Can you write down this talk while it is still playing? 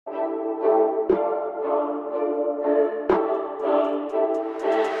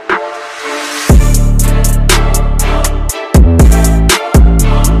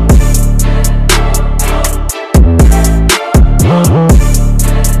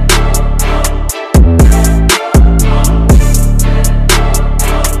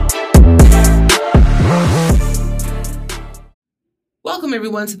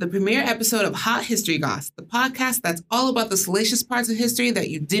everyone to the premiere episode of Hot History Goss, the podcast that's all about the salacious parts of history that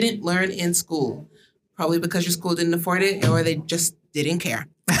you didn't learn in school. Probably because your school didn't afford it or they just didn't care.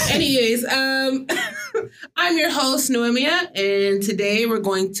 Anyways, I'm your host, Noemia, and today we're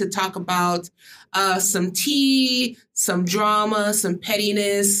going to talk about some tea, some drama, some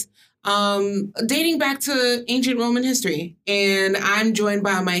pettiness, dating back to ancient Roman history. And I'm joined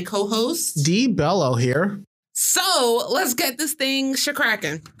by my co-host, D. Bello here. So let's get this thing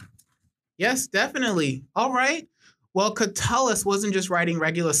shakrakin. Yes, definitely. All right. Well, Catullus wasn't just writing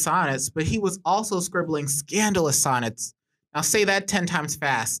regular sonnets, but he was also scribbling scandalous sonnets. Now say that 10 times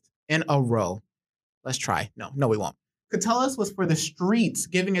fast in a row. Let's try. No, we won't. Catullus was for the streets,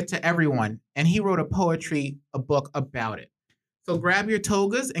 giving it to everyone, and he wrote a book about it. So grab your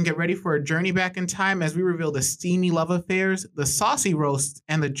togas and get ready for a journey back in time as we reveal the steamy love affairs, the saucy roasts,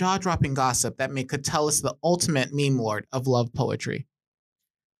 and the jaw-dropping gossip that made Catullus the ultimate meme lord of love poetry.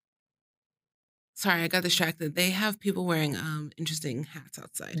 Sorry, I got distracted. They have people wearing interesting hats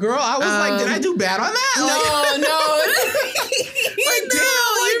outside. Girl, I was like, did I do bad on that?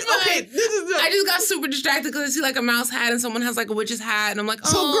 I just got super distracted because I see like a mouse hat and someone has like a witch's hat, and I'm like, oh.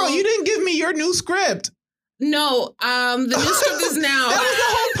 So, girl, you didn't give me your new script. No, the new script is now. That was the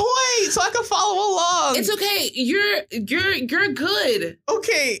whole point, so I could follow along. It's okay. You're good.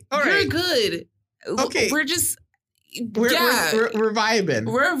 Okay, all right. You're good. Okay, we're just. We're vibing.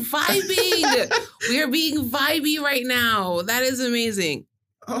 We're vibing. We are being vibey right now. That is amazing.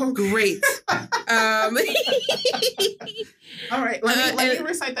 Oh, great. All right. Let me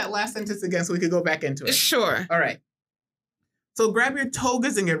recite that last sentence again so we could go back into it. Sure. All right. So grab your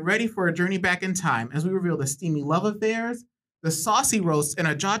togas and get ready for a journey back in time as we reveal the steamy love affairs, the saucy roasts, and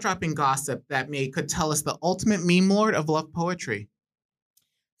a jaw-dropping gossip that made Catullus the ultimate meme lord of love poetry.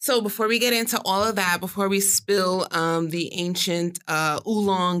 So before we get into all of that, before we spill the ancient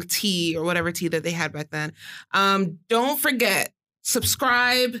oolong tea or whatever tea that they had back then, don't forget,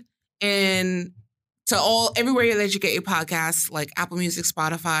 subscribe and to everywhere that you get your podcasts, like Apple Music,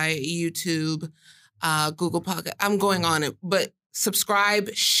 Spotify, YouTube, Google Podcast. I'm going on it, but subscribe,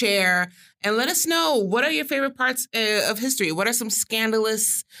 share, and let us know what are your favorite parts of history. What are some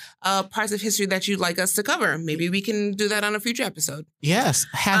scandalous parts of history that you'd like us to cover? Maybe we can do that on a future episode. Yes.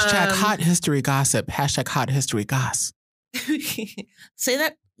 Hashtag hot history gossip. Hashtag hot history goss. Say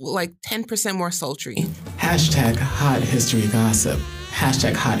that like 10% more sultry. Hashtag hot history gossip.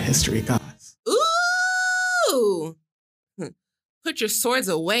 Hashtag hot history goss. Ooh. Put your swords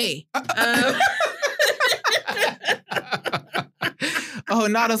away. Oh,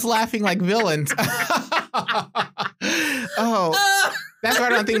 not us laughing like villains. Oh, that's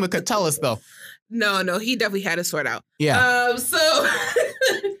right on theme with Catullus, though. No, he definitely had his sword out. Yeah. So,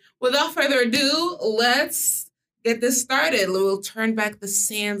 without further ado, let's get this started. We'll turn back the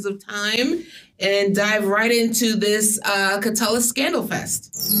sands of time and dive right into this Catullus scandal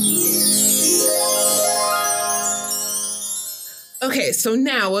fest. Okay, so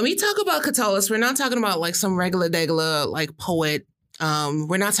now when we talk about Catullus, we're not talking about like some regular like poet.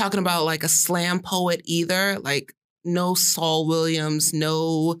 We're not talking about like a slam poet either, like no Saul Williams,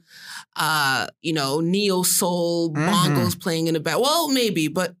 no, neo soul bongos playing in the back. Well, maybe,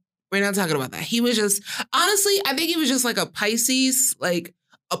 but we're not talking about that. He was just, honestly, I think he was just like a Pisces, like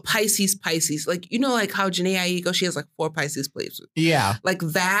a Pisces. Like, like how Janae Aiko, she has like 4 Pisces placements. Yeah. Like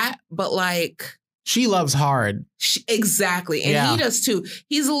that, but like. She loves hard. Exactly. And he does too.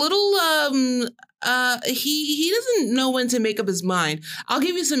 He's a little, he doesn't know when to make up his mind. I'll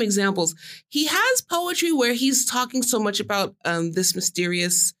give you some examples. He has poetry where he's talking so much about this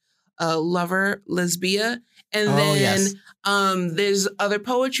mysterious lover, Lesbia. And there's other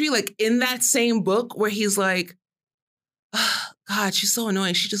poetry like in that same book where he's like, oh, God, she's so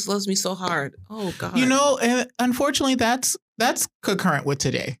annoying. She just loves me so hard. Oh, God. Unfortunately, that's concurrent with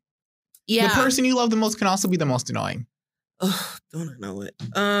today. Yeah. The person you love the most can also be the most annoying. Oh, don't I know it?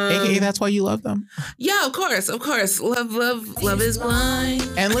 AKA that's why you love them. Yeah, of course. Love is blind.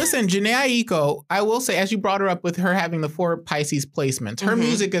 And listen, Janae Aiko, I will say, as you brought her up with her having the 4 Pisces placements, her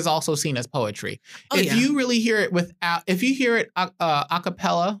music is also seen as poetry. You really hear it if you hear it a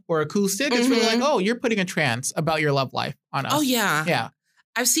cappella or acoustic, it's really like, oh, you're putting a trance about your love life on us. Oh yeah, yeah.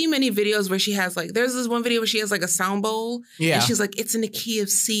 I've seen many videos where she has like, there's this one video where she has like a sound bowl. Yeah. And she's like, it's in the key of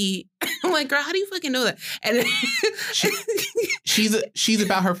C. I'm like, girl, how do you fucking know that? And then she's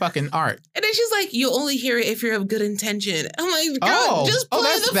about her fucking art. And then she's like, you only hear it if you're of good intention. I'm like, girl, just play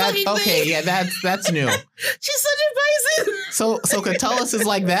the fucking thing. Okay, yeah, that's new. She's such a Pisces. So Catullus is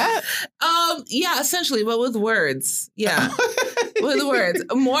like that? Yeah, essentially, but with words. Yeah. with words.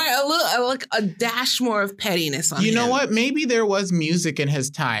 More a little like a dash more of pettiness on You know him. what? Maybe there was music in his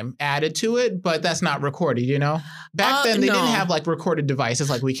time added to it, but that's not recorded, you know? Back then they didn't have like recorded devices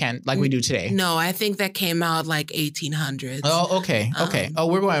like we do today. No, I think that came out like 1800s. Oh, okay. Okay. Oh,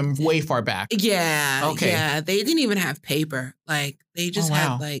 we're going way far back. Yeah. Okay. Yeah. They didn't even have paper. Like they just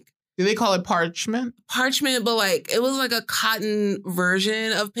had like do they call it parchment? Parchment, but like it was like a cotton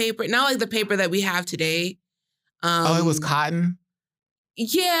version of paper, not like the paper that we have today. It was cotton?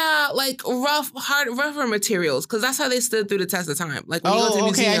 Yeah, like rougher materials, because that's how they stood through the test of time. Like when you go to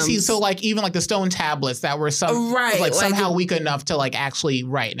okay, museums, I see. So like even like the stone tablets that were like somehow weak enough to like actually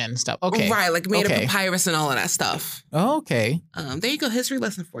write and stuff. Okay, right, like made of papyrus and all of that stuff. Oh, okay, there you go, history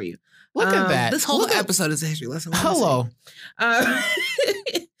lesson for you. Look at that. This whole episode is a history lesson. Hello.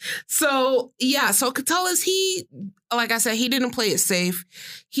 So Catullus, he, like I said, he didn't play it safe.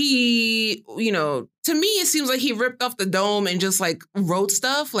 He, to me, it seems like he ripped off the dome and just like wrote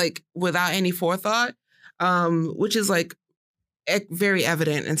stuff like without any forethought, which is like very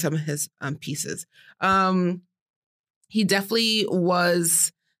evident in some of his pieces. He definitely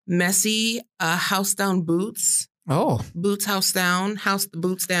was messy. House down boots. Oh, boots house down. House the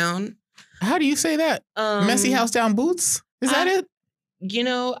boots down. How do you say that? Messy house down boots? Is that it?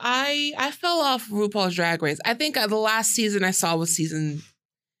 I fell off RuPaul's Drag Race. I think the last season I saw was season.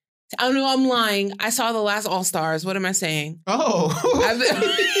 I know I'm lying. I saw the last All Stars. What am I saying? Oh.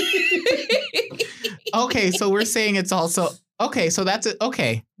 Okay, so we're saying it's also okay. So that's it.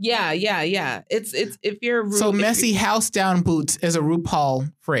 Okay. Yeah. It's if you're messy house down boots is a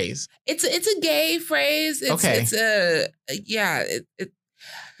RuPaul phrase. It's a gay phrase. It's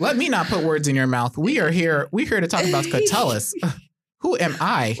Let me not put words in your mouth. We're here to talk about Catullus. Who am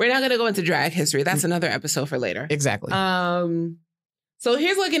I? We're not going to go into drag history. That's another episode for later. Exactly. So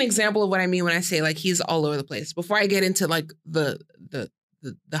here's like an example of what I mean when I say like he's all over the place. Before I get into like the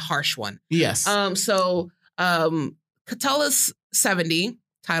harsh one. Yes. Catullus 70,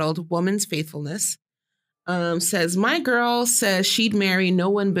 titled "Woman's Faithfulness," says, "My girl says she'd marry no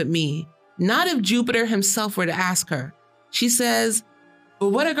one but me. Not if Jupiter himself were to ask her. She says, but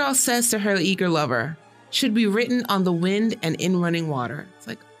what a girl says to her eager lover should be written on the wind and in running water." It's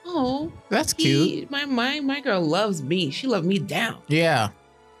like, oh, that's cute. My girl loves me. She loved me down. Yeah.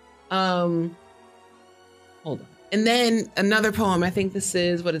 Hold on. And then another poem. I think this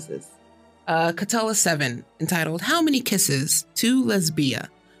is, what is this? Catullus 7, entitled "How Many Kisses to Lesbia."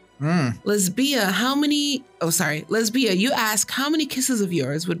 Lesbia, Lesbia, you ask how many kisses of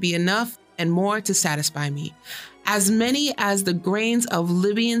yours would be enough and more to satisfy me. As many as the grains of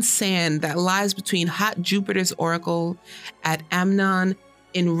Libyan sand that lies between hot Jupiter's oracle at Amnon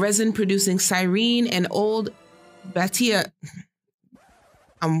in resin-producing Cyrene and old Batia.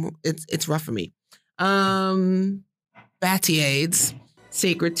 It's rough for me. Batiade's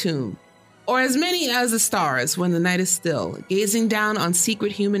sacred tomb. Or as many as the stars when the night is still, gazing down on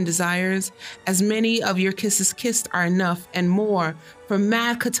secret human desires. As many of your kisses kissed are enough and more for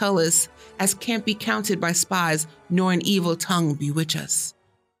mad Catullus as can't be counted by spies, nor an evil tongue bewitch us.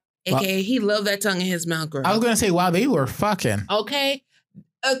 AKA, he loved that tongue in his mouth, girl. I was going to say, wow, they were fucking. Okay.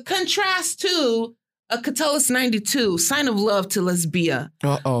 A contrast to a Catullus 92, sign of love to Lesbia.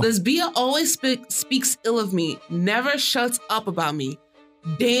 Lesbia always speaks ill of me, never shuts up about me.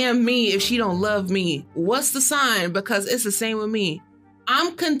 Damn me if she don't love me. What's the sign? Because it's the same with me.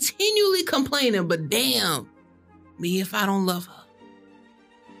 I'm continually complaining, but damn me if I don't love her.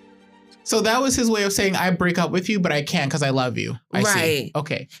 So that was his way of saying, I break up with you, but I can't because I love you. I see.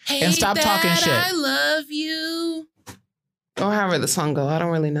 Okay. Hey, and stop talking shit. I love you. Or however the song go. I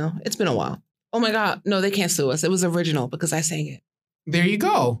don't really know. It's been a while. Oh my God. No, they can't sue us. It was original because I sang it. There you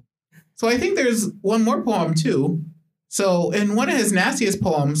go. So I think there's one more poem too. So in one of his nastiest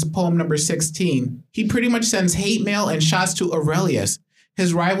poems, poem number 16, he pretty much sends hate mail and shots to Aurelius,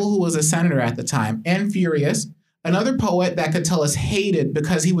 his rival who was a senator at the time, and Furius, another poet that Catullus hated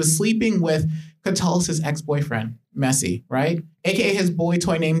because he was sleeping with Catullus's ex-boyfriend, Messi, right? AKA his boy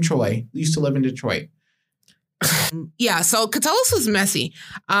toy named Troy, who used to live in Detroit. Yeah, so Catullus was messy.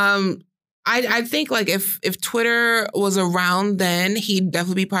 I think like if Twitter was around then, he'd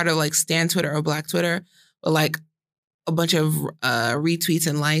definitely be part of like Stan Twitter or Black Twitter, but like a bunch of retweets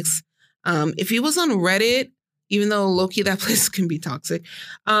and likes. If he was on Reddit, even though low-key that place can be toxic,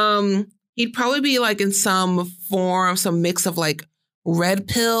 he'd probably be like in some form, some mix of like red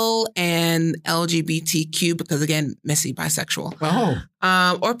pill and LGBTQ, because again, messy, bisexual.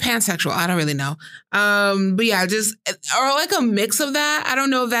 Or pansexual. I don't really know. But yeah, or like a mix of that. I don't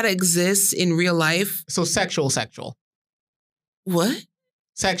know if that exists in real life. So sexual. What?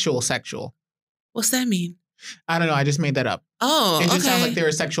 Sexual. What's that mean? I don't know. I just made that up. Oh, It just okay. sounds like they're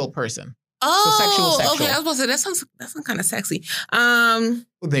a sexual person. Oh, sexual. okay. I was about to say that sounds kind of sexy. Well,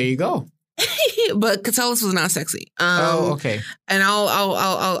 there you go. But Catullus was not sexy. Okay. And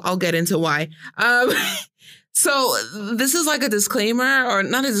I'll get into why. So this is like a disclaimer, or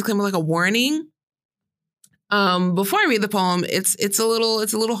not a disclaimer, like a warning. Before I read the poem, it's a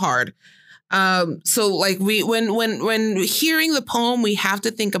little hard. So like when hearing the poem, we have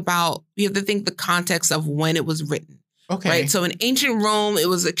to think the context of when it was written. Okay. Right. So in ancient Rome, it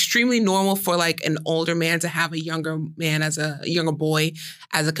was extremely normal for like an older man to have a younger boy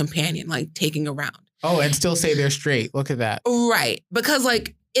as a companion, like taking around. Oh, and still say they're straight. Look at that. Right. Because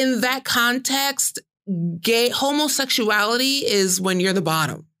like in that context, homosexuality is when you're the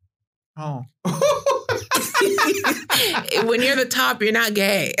bottom. Oh. When you're the top, you're not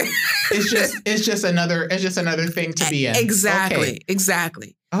gay. It's just another thing to be in. Exactly. Okay.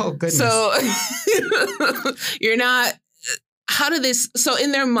 Exactly. Oh, goodness. So you're not. So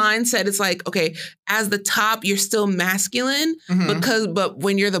in their mindset, it's like, okay, as the top, you're still masculine, but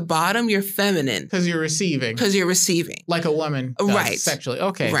when you're the bottom, you're feminine. Because you're receiving. Like a woman does, right. Sexually.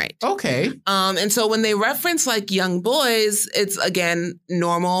 Okay. Right. Okay. And so when they reference like young boys, it's again,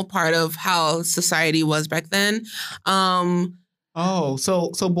 normal part of how society was back then. So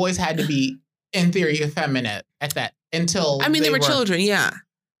boys had to be, in theory, effeminate at that until they were children. Yeah.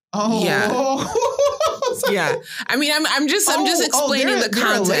 Oh. Yeah. Yeah. I'm just explaining the context. There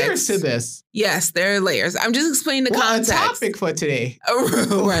are layers to this. Yes, there are layers. I'm just explaining the context. A topic for today.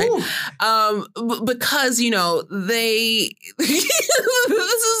 Right. Because, this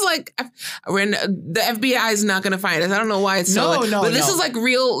is like, the FBI is not going to find us. I don't know why it's so. No. But this is like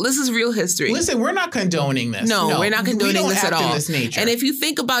this is real history. Listen, we're not condoning this. No, we're not condoning this at all. In this nature. And if you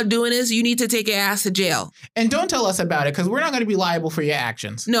think about doing this, you need to take your ass to jail. And don't tell us about it, because we're not going to be liable for your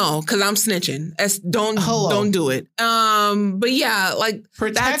actions. No, because I'm snitching. Don't do it. But yeah, like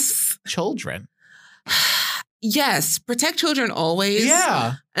protect children. Yes, protect children always.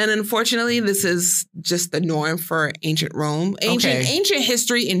 Yeah. And unfortunately, this is just the norm for ancient Rome, ancient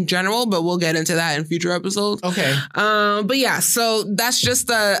history in general, but we'll get into that in future episodes. Okay. But yeah, so that's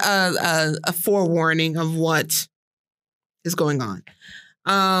just a forewarning of what is going on.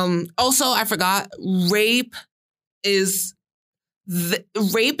 Also, I forgot, rape is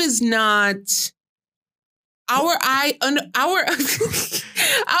not our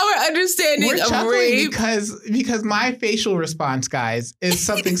understanding of rape. Because my facial response, guys, is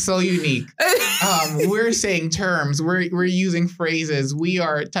something so unique. We're saying terms, we're using phrases, we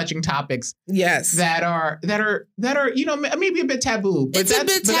are touching topics. Yes, that are maybe a bit taboo. But it's a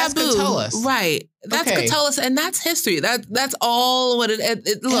bit taboo, that's Catullus. Right? That's Catullus, and that's history. That's all what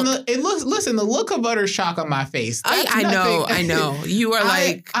it look. Listen, the look of utter shock on my face. I know. You are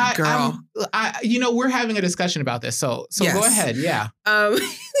like, girl. We're having a discussion about this, so yes. Go ahead. Yeah.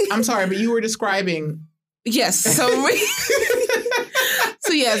 I'm sorry, but you were describing. Yes. So.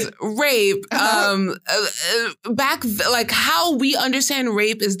 So yes, rape. Like how we understand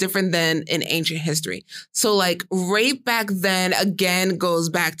rape is different than in ancient history. So like rape back then again goes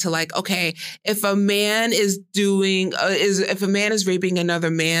back to like, okay, if a man is raping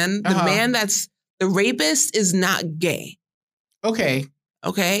another man, the man that's the rapist is not gay. Okay.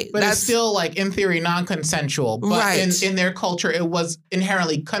 Okay. But it's still like in theory non-consensual. But right. in their culture it was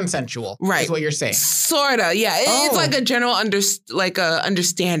inherently consensual. Right. Is what you're saying. Sorta. Yeah. It's like a general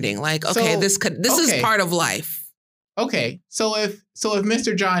understanding. Like, okay, this is part of life. Okay. So if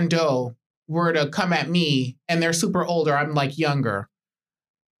Mr. John Doe were to come at me and they're super older, I'm like younger,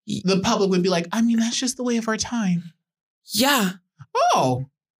 the public would be like, that's just the way of our time. Yeah. Oh.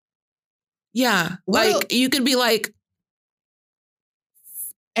 Yeah. You could be like,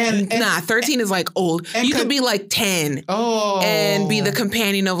 and 13 is like old. You could be like 10 and be the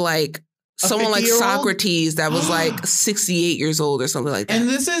companion of like someone like Socrates that was like 68 years old or something like that. And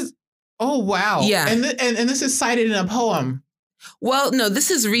this is, oh, wow. Yeah. And this is cited in a poem. Well, no,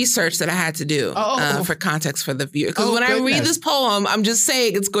 this is research that I had to do for context for the viewer. Because when I read this poem, I'm just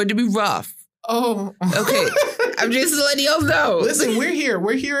saying it's going to be rough. Oh. Okay. I'm just letting y'all know. Listen, we're here.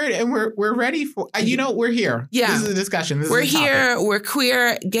 We're here and we're ready for, we're here. Yeah. This is a discussion. We're here. We're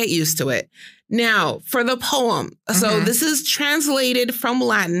queer. Get used to it. Now, for the poem. So this is translated from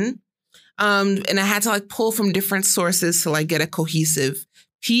Latin. And I had to like pull from different sources to like get a cohesive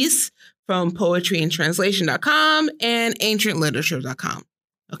piece from poetryandtranslation.com and ancientliterature.com.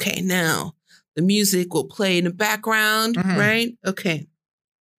 Okay. Now the music will play in the background, right? Okay.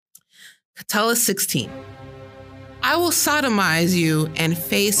 Catullus 16. I will sodomize you and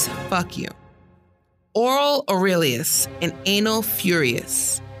face fuck you. Oral Aurelius and anal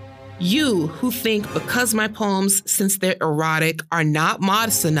furious. You who think because my poems, since they're erotic, are not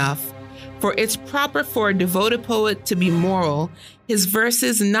modest enough, for it's proper for a devoted poet to be moral, his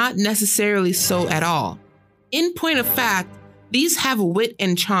verses not necessarily so at all. In point of fact, these have wit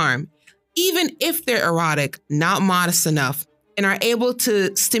and charm, even if they're erotic, not modest enough, and are able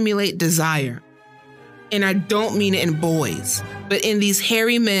to stimulate desire. And I don't mean it in boys, but in these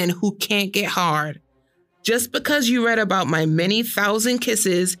hairy men who can't get hard. Just because you read about my many thousand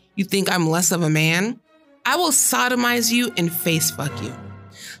kisses, you think I'm less of a man? I will sodomize you and face fuck you.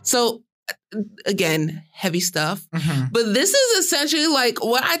 So, again, heavy stuff. Mm-hmm. But this is essentially like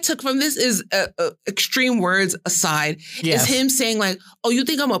what I took from this is extreme words aside. Yes. Is him saying like, oh, you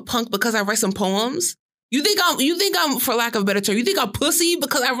think I'm a punk because I write some poems? You think I'm, for lack of a better term, you think I'm pussy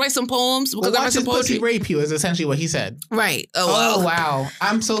because I write some poems? Because I write some poetry? Pussy rape you is essentially what he said. Right. Oh, wow.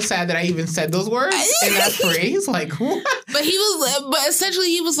 I'm so sad that I even said those words in that phrase. Like, what? But essentially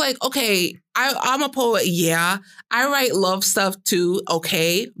he was like, okay, I'm a poet. Yeah. I write love stuff too.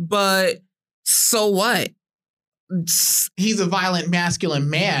 Okay. But so what? He's a violent masculine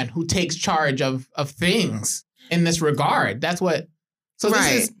man who takes charge of things in this regard. That's what. So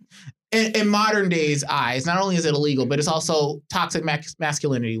this is. In modern days' eyes, not only is it illegal, but it's also toxic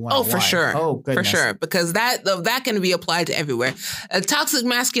masculinity 101. Oh, for sure. Oh, goodness. For sure. Because that can be applied to everywhere. Toxic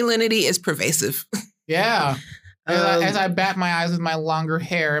masculinity is pervasive. Yeah. As I bat my eyes with my longer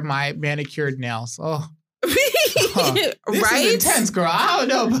hair and my manicured nails. Oh. This right? is intense, girl. I don't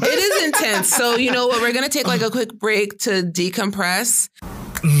know. It is intense. So, you know what? We're going to take like a quick break to decompress.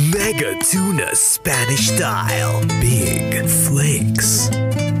 Mega tuna Spanish style. Big flakes.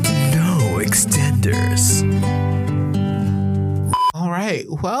 Extenders. All right.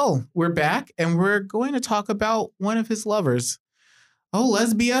 Well, we're back and we're going to talk about one of his lovers. Oh,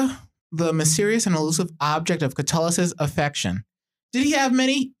 Lesbia, the mysterious and elusive object of Catullus' affection. Did he have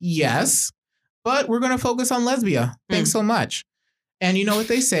many? Yes. But we're going to focus on Lesbia. Thanks so much. And you know what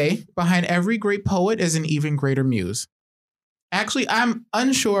they say? Behind every great poet is an even greater muse. Actually, I'm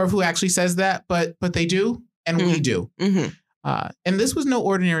unsure of who actually says that, but they do, and we do. Mm-hmm. And this was no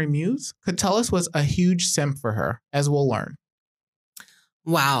ordinary muse. Catullus was a huge simp for her, as we'll learn.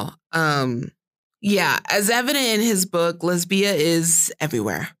 Wow. Yeah, as evident in his book, Lesbia is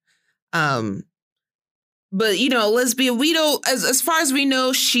everywhere. But, you know, Lesbia, we don't, as far as we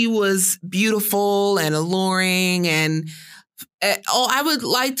know, she was beautiful and alluring and I would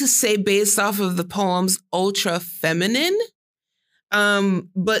like to say based off of the poems, ultra feminine.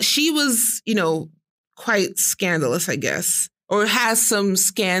 But she was, you know, quite scandalous, I guess, or has some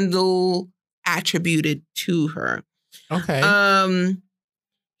scandal attributed to her. Okay.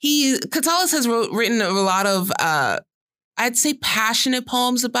 Catullus has written a lot of, I'd say, passionate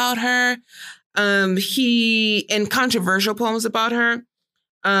poems about her. And controversial poems about her.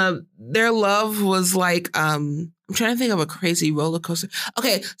 Their love was like, I'm trying to think of a crazy roller coaster.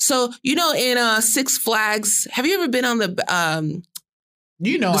 Okay, so you know, in Six Flags, have you ever been on the? I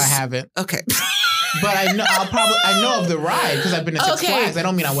haven't. Okay. But I know of the ride because I've been to Six Flags. I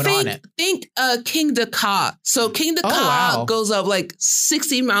don't mean I went on it. Think King Dakar. So King Dakar goes up like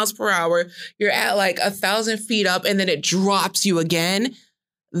 60 miles per hour. You're at like 1,000 feet up, and then it drops you again.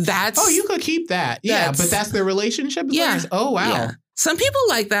 You could keep that. Yeah, but that's their relationship? Yeah. Oh, wow. Yeah. Some people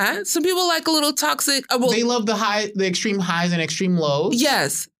like that. Some people like a little toxic. They love the extreme highs and extreme lows.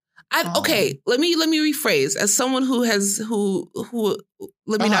 Yes. Okay, let me rephrase. As someone who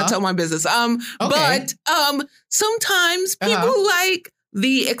let me not tell my business. But sometimes people like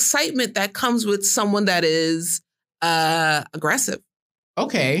the excitement that comes with someone that is aggressive.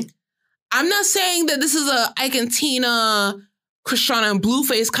 Okay. I'm not saying that this is a Ike and Tina, Christiana and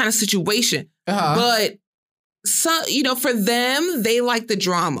Blueface kind of situation, but for them, they like the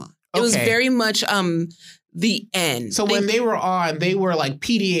drama. It was very much the end. So when they were on, they were like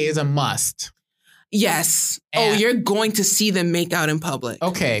PDA is a must. Yes. You're going to see them make out in public.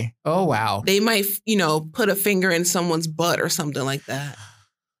 Okay. Oh, wow. They might, put a finger in someone's butt or something like that.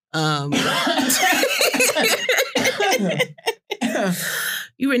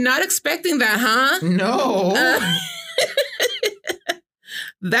 You were not expecting that, huh? No.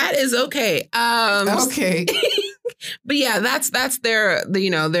 That is okay. Okay. But yeah, that's their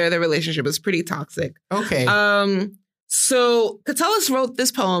relationship is pretty toxic. Okay. So Catullus wrote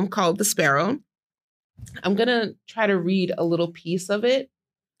this poem called The Sparrow. I'm going to try to read a little piece of it.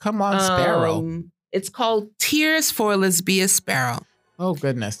 Come on, Sparrow. It's called Tears for Lesbia Sparrow. Oh,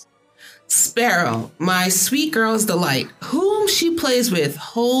 goodness. Sparrow, my sweet girl's delight, whom she plays with,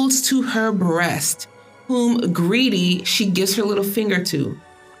 holds to her breast, whom greedy she gives her little finger to,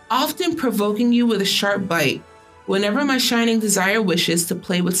 often provoking you with a sharp bite. Whenever my shining desire wishes to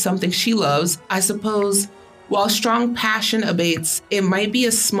play with something she loves, I suppose, while strong passion abates, it might be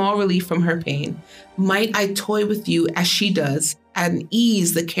a small relief from her pain. Might I toy with you as she does and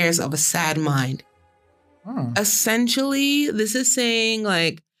ease the cares of a sad mind? Essentially, this is saying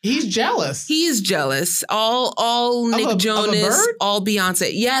like, he's jealous. He's jealous. All Nick Jonas, all Beyonce.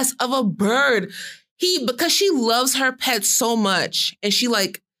 Yes, of a bird. Because she loves her pet so much. And she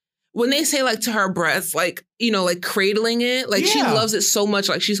like, when they say like to her breast, like, you know, like cradling it, like she loves it so much,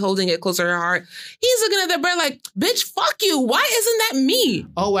 like she's holding it close to her heart. He's looking at that bird like, bitch, fuck you. Why isn't that me?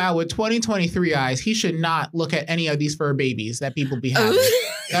 Oh, wow. With 2023 eyes, he should not look at any of these fur babies that people be having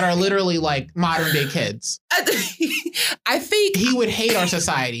that are literally like modern day kids. I think he would hate our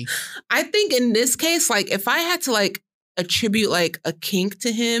society. I think in this case, like if I had to like attribute like a kink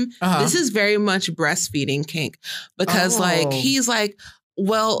to him, this is very much breastfeeding kink because like he's like,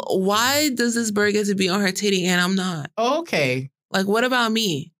 well, why does this bird get to be on her titty and I'm not? Okay. Like, what about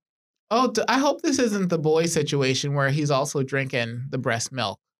me? Oh, I hope this isn't the boy situation where he's also drinking the breast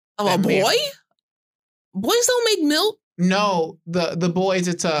milk. Oh, a boy? Boys don't make milk? No, the boys.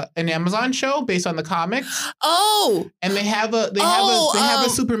 It's an Amazon show based on the comics. Oh, and they have a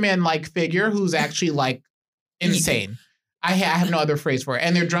Superman like figure who's actually like insane. I have no other phrase for it.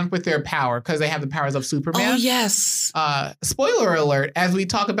 And they're drunk with their power because they have the powers of Superman. Oh, yes. Spoiler alert, as we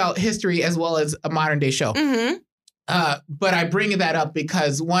talk about history as well as a modern day show. Mm-hmm. But I bring that up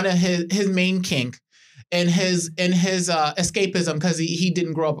because one of his main kink in his escapism, because he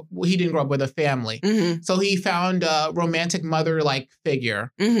didn't grow up with a family. Mm-hmm. So he found a romantic mother-like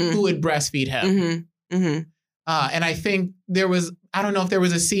figure who would breastfeed him. Mm-hmm. Mm-hmm. And I think I don't know if there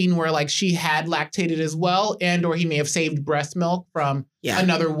was a scene where like she had lactated as well, and or he may have saved breast milk from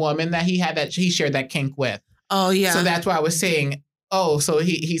another woman that he shared that kink with. Oh yeah. So that's why I was saying, so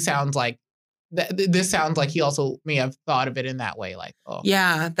he sounds like this sounds like he also may have thought of it in that way. Like,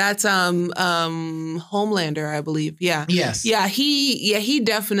 yeah, that's Homelander, I believe. Yeah. Yes. Yeah. He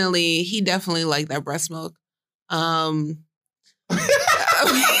definitely liked that breast milk.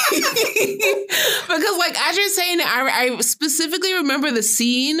 Because like as you're saying it, I specifically remember the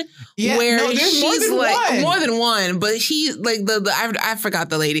scene where she's like more than one, but he like I forgot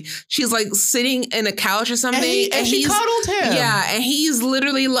the lady. She's like sitting in a couch or something, and she cuddled him. Yeah, and he's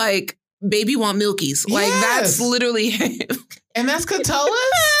literally like, "Baby want milkies." Like that's literally him. And that's Catullus,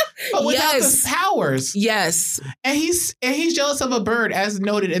 but without the powers. Yes. And he's jealous of a bird, as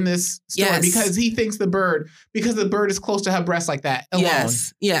noted in this story, because he thinks the bird is close to her breast like that alone.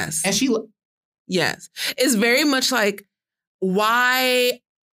 Yes. And she. Yes. It's very much like, why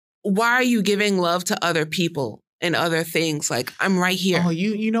are you giving love to other people and other things? Like, I'm right here. Oh,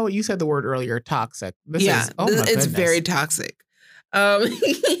 you know what? You said the word earlier, toxic. It's very toxic. But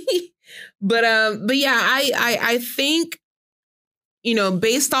yeah, I think, you know,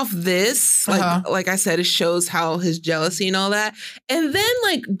 based off this, like I said, it shows how his jealousy and all that. And then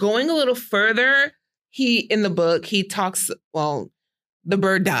like going a little further, in the book, he talks, well, the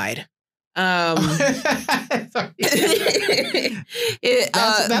bird died. That's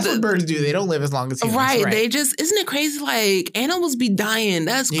what birds do. They don't live as long as humans. Right. They just, isn't it crazy? Like animals be dying.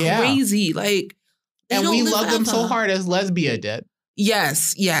 That's crazy. Like, and we love them so hard as Lesbia did.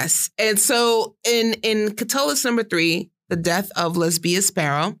 Yes. And so in Catullus number 3, the death of Lesbia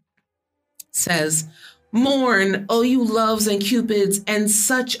Sparrow says, "Mourn, O you loves and cupids, and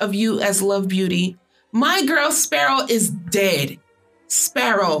such of you as love beauty. My girl Sparrow is dead.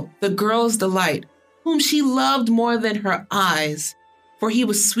 Sparrow, the girl's delight, whom she loved more than her eyes, for he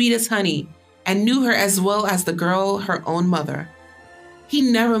was sweet as honey, and knew her as well as the girl her own mother. He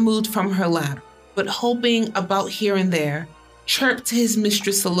never moved from her lap, but hoping about here and there, chirped to his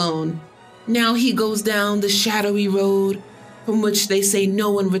mistress alone. Now he goes down the shadowy road, from which they say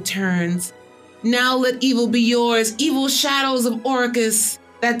no one returns. Now let evil be yours, evil shadows of Orcus,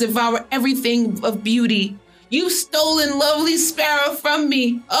 that devour everything of beauty. You've stolen lovely Sparrow from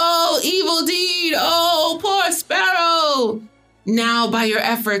me. Oh, evil deed. Oh, poor Sparrow. Now by your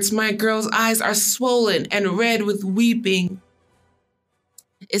efforts, my girl's eyes are swollen and red with weeping."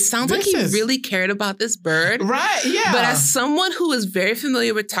 It sounds like he really cared about this bird. Right, yeah. But as someone who is very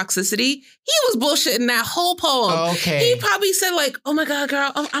familiar with toxicity, he was bullshitting that whole poem. Okay. He probably said like, "Oh my God, girl,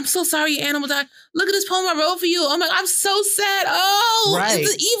 I'm so sorry your animal died. Look at this poem I wrote for you. Oh my God, I'm so sad. Oh,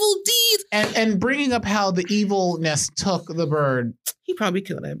 it's the evil deeds." And bringing up how the evilness took the bird. He probably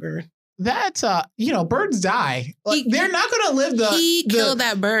killed that bird. That's birds die. Like they're not gonna live He killed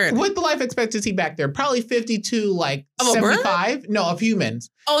that bird. With the life expectancy back there, probably 50 to like of 75. No, of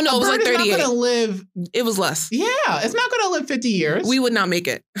humans. Oh no, it was like 38. It's not gonna live. It was less. Yeah, it's not gonna live 50 years. We would not make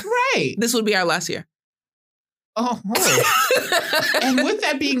it. Right. This would be our last year. Oh. And with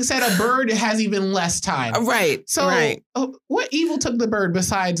that being said, a bird has even less time. Right. So what evil took the bird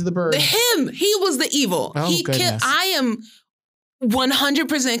besides the bird? Him. He was the evil. Oh, He goodness. I am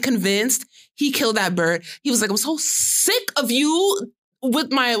 100% convinced he killed that bird. He was like, I'm so sick of you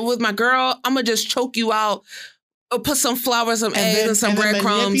with my girl. I'm going to just choke you out. Or put some flour, some eggs, and some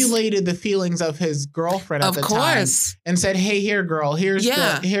breadcrumbs. Manipulated the feelings of his girlfriend at the time, and said, "Hey, here, girl. Here's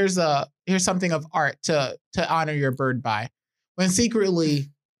something of art to honor your bird by." When secretly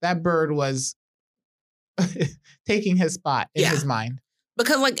that bird was taking his spot in his mind.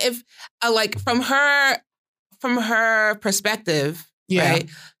 Because like if from her perspective, right?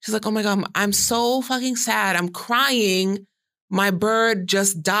 She's like, "Oh my God, I'm so fucking sad. I'm crying. My bird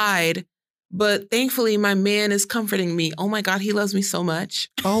just died." But thankfully, my man is comforting me. Oh my God, he loves me so much.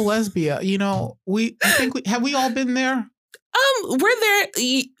 Oh, Lesbia, have we all been there? We're there.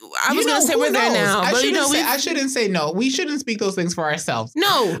 I was gonna say we're there now, but I shouldn't say no. We shouldn't speak those things for ourselves.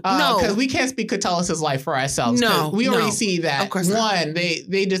 No, because we can't speak Catulus's life for ourselves. No, we already see that. Of course one, they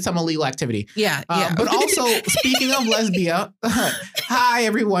did some illegal activity. Yeah. But also, speaking of Lesbia, hi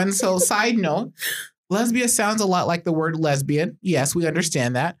everyone. So, side note, Lesbia sounds a lot like the word lesbian. Yes, we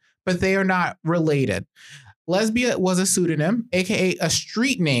understand that. But they are not related. Lesbia was a pseudonym, aka a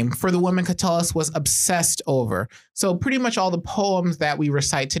street name for the woman Catullus was obsessed over. So pretty much all the poems that we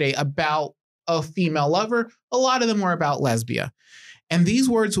recite today about a female lover, a lot of them were about Lesbia. And these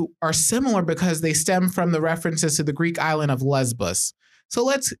words are similar because they stem from the references to the Greek island of Lesbos. So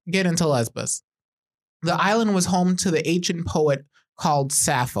let's get into Lesbos. The island was home to the ancient poet called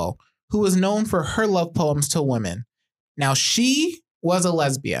Sappho, who was known for her love poems to women. Now she was a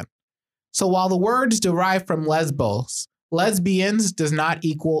lesbian. So while the words derive from Lesbos, lesbians does not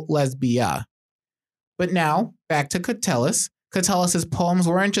equal lesbia. But now, back to Catullus. Catullus's poems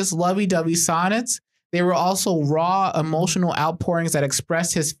weren't just lovey-dovey sonnets. They were also raw, emotional outpourings that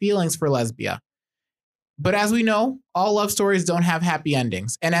expressed his feelings for Lesbia. But as we know, all love stories don't have happy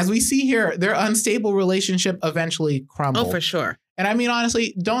endings. And as we see here, their unstable relationship eventually crumbled. Oh, for sure. And I mean,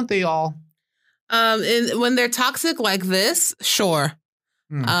 honestly, don't they all? And when they're toxic like this, sure.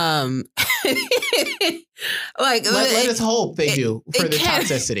 Let us hope they do for the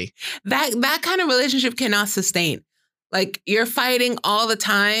toxicity. That kind of relationship cannot sustain. Like you're fighting all the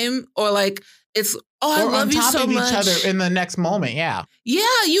time, or like it's I love you so much. Or on top of each other in the next moment, yeah.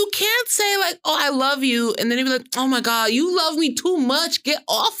 Yeah, you can't say like, oh, I love you, and then you'd be like, oh my God, you love me too much. Get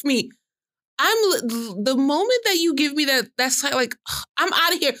off me. The moment that you give me that's like, I'm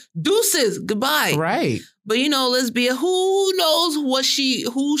out of here. Deuces, goodbye. Right. But Lesbia, who knows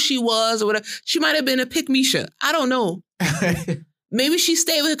who she was or whatever. She might have been a pick-Misha. I don't know. Maybe she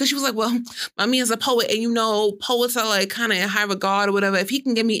stayed with her because she was like, well, my man's a poet, and poets are like kind of in high regard or whatever. If he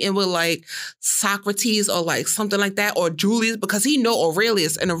can get me in with like Socrates or like something like that, or Julius, because he know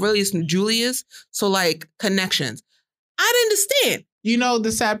Aurelius and Aurelius knew Julius. So like connections. I didn't understand.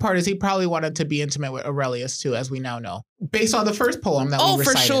 The sad part is he probably wanted to be intimate with Aurelius too, as we now know, based on the first poem that we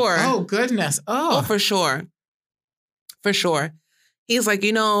recited. For sure. Oh, goodness. Oh, for sure. For sure. He's like,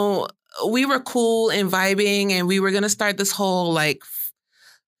 we were cool and vibing, and we were going to start this whole like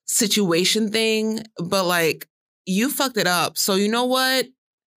situation thing, but like you fucked it up. So you know what?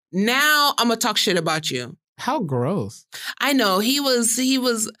 Now I'm going to talk shit about you. How gross. I know. He probably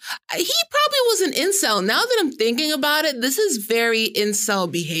was an incel. Now that I'm thinking about it, this is very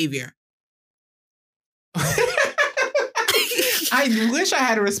incel behavior. I wish I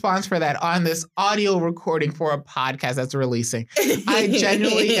had a response for that on this audio recording for a podcast that's releasing. I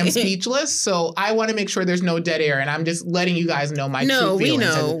genuinely am speechless, so I want to make sure there's no dead air, and I'm just letting you guys know my true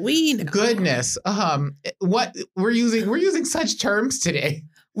feelings. We know. Goodness. What we're using such terms today.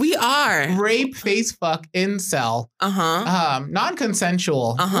 We are. Rape, face fuck, incel.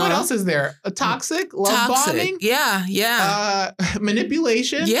 Non-consensual. What else is there? Toxic? Love bombing? Yeah.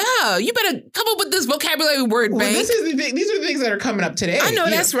 Manipulation? Yeah. You better come up with this vocabulary word, Bank. These are the things that are coming up today. I know,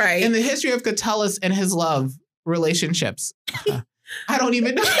 that's right. In the history of Catullus and his love relationships. I don't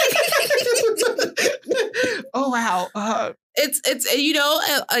even know. Oh, wow. It's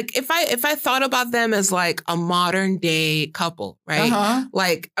like if I thought about them as like a modern day couple, right?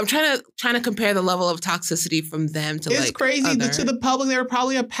 Like I'm trying to compare the level of toxicity from them to it's crazy to the public. They were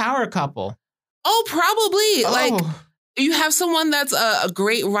probably a power couple. Oh, probably. Like you have someone that's a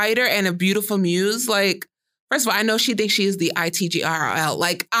great writer and a beautiful muse. Like first of all, I know she thinks she is the ITGRL.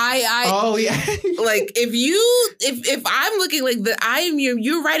 Like oh yeah. Like if I'm looking like that,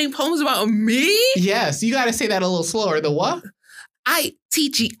 you're writing poems about me. Yes, you got to say that a little slower. The what?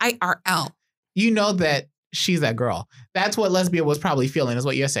 ITGIRL. You know that she's that girl. That's what Lesbia was probably feeling, is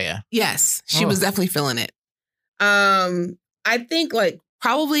what you're saying. Yes, she was definitely feeling it. I think like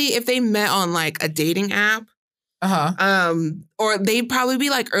probably if they met on like a dating app, or they'd probably be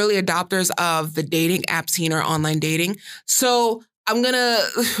like early adopters of the dating app scene or online dating. So I'm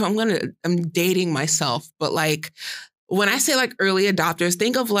dating myself, but like when I say like early adopters,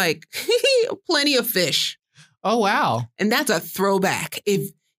 think of like Plenty of Fish. Oh, wow. And that's a throwback.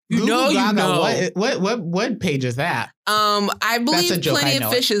 If you Google know, Gaga, what page is that? I believe Plenty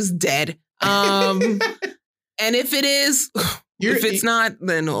of Fish is dead. And if it is, if it's not,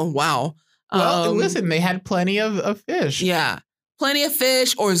 then wow. Well, listen, they had Plenty of Fish. Yeah. Plenty of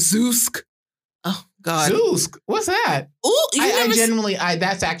Fish or Zoosk. Oh, God. Zoosk? What's that? Ooh, I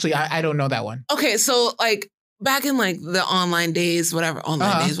don't know that one. Okay, so like back in like the online days, whatever,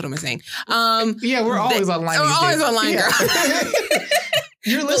 days, what am I saying? Yeah, we're always online. We're always online, girl.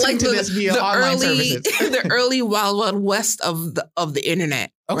 You're listening to this via online services. The early wild west of the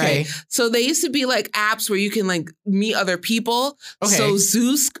internet. Okay. Right? So they used to be like apps where you can like meet other people. Okay. So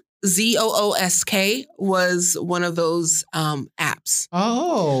Zoosk, Zoosk was one of those apps.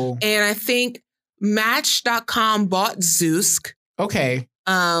 Oh. And I think Match.com bought Zoosk. Okay.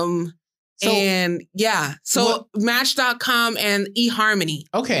 So Match.com and eHarmony.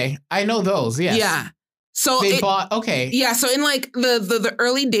 Okay. I know those, yes. Yeah. So they bought, okay. Yeah, so in like the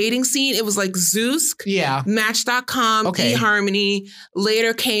early dating scene, it was like Zoosk, Match.com, eHarmony.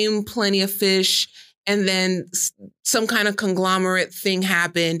 Later came Plenty of Fish, and then some kind of conglomerate thing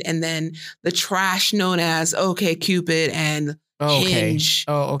happened, and then the trash known as OkCupid and Hinge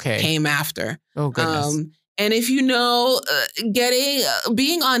came after. Oh, goodness. And if you know,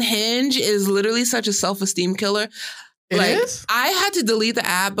 being on Hinge is literally such a self-esteem killer. It is? I had to delete the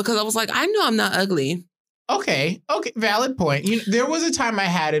app because I was like, I know I'm not ugly. Okay. Valid point. There was a time I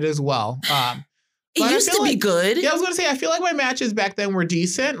had it as well. It used to be good. Yeah, I was going to say, I feel like my matches back then were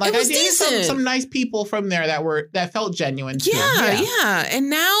decent. Like, it was I dated some nice people from there that felt genuine too. Yeah. And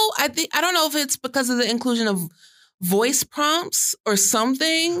now I don't know if it's because of the inclusion of voice prompts or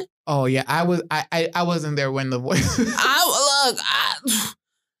something. Oh yeah, I wasn't there when the voice.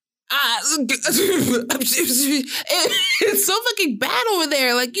 It's so fucking bad over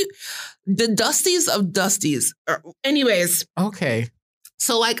there. Like the Dusties of Dusties. Anyways. Okay.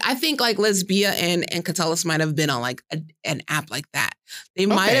 So like I think like Lesbia and Catullus might have been on like an app like that. They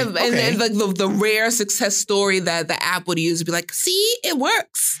might have, and then like the rare success story that the app would use would be like, see, it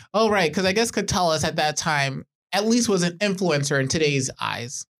works. Oh right, because I guess Catullus at that time at least was an influencer in today's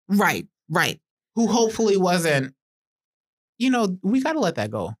eyes. Right. Who hopefully wasn't. We got to let that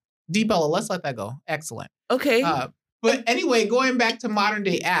go. D-Bella, let's let that go. Excellent. Okay. But anyway, going back to modern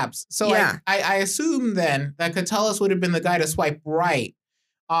day apps. So I assume then that Catullus would have been the guy to swipe right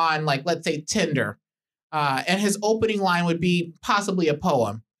on, like, let's say Tinder. And his opening line would be possibly a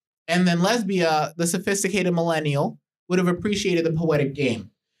poem. And then Lesbia, the sophisticated millennial, would have appreciated the poetic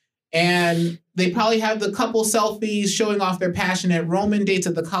game. And they probably have the couple selfies showing off their passionate Roman dates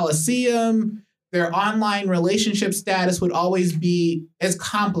at the Colosseum. Their online relationship status would always be as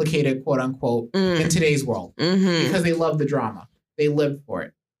complicated, quote unquote, in today's world because they love the drama. They lived for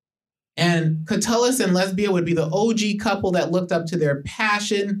it. And Catullus and Lesbia would be the OG couple that looked up to their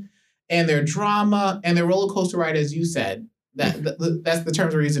passion and their drama and their roller coaster ride, as you said. That's the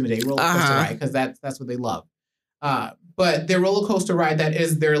terms we're using today, roller coaster ride, because that's what they love. But their roller coaster ride, that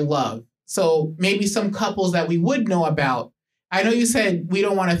is their love. So maybe some couples that we would know about. I know you said we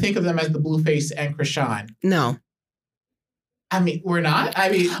don't want to think of them as the Blueface and Krishan. No. I mean, we're not. I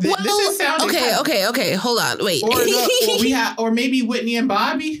mean, this is sounding okay. Hold on, wait. Or maybe Whitney and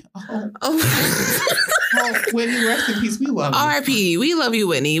Bobby. Oh, Whitney, rest in peace. We love you. R.I.P. We love you,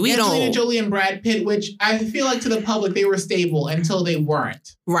 Whitney. Angelina Jolie and Brad Pitt, which I feel like to the public they were stable until they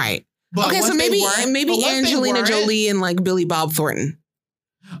weren't. Right. But okay, so maybe Angelina Jolie and like Billy Bob Thornton.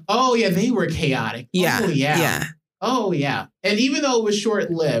 Oh yeah, they were chaotic. Yeah. Oh yeah. Oh yeah. And even though it was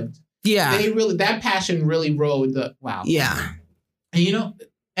short lived, that passion really rode the wow. Yeah. And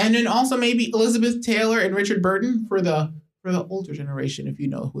and then also maybe Elizabeth Taylor and Richard Burton for the older generation, if you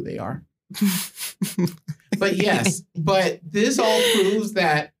know who they are. But yes, this all proves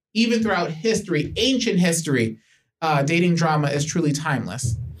that even throughout history, ancient history, dating drama is truly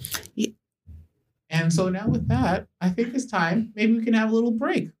timeless. Yeah. And so now with that, I think it's time. Maybe we can have a little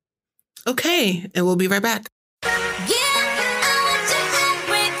break. Okay, and we'll be right back.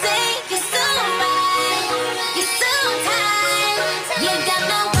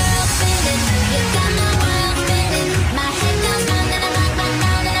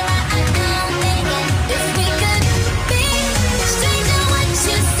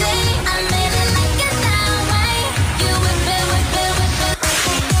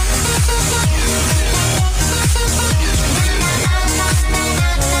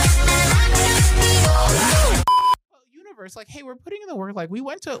 it's like, hey, we're putting in the work. Like we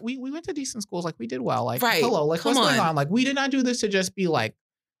went to decent schools. Like we did well. Like Right. hello, like Come what's going on. on? Like we did not do this to just be like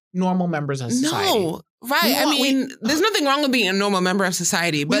normal members of society. No, right. There's nothing wrong with being a normal member of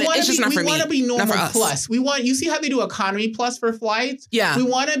society, but it's just not for me. We want to be normal not for us. plus. You see how they do economy plus for flights? Yeah. We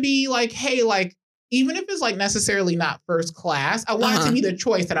want to be like, hey, like, even if it's like necessarily not first class, I want it to be the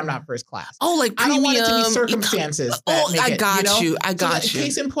choice that I'm not first class. Oh, like premium. I don't want it to be circumstances. I got you.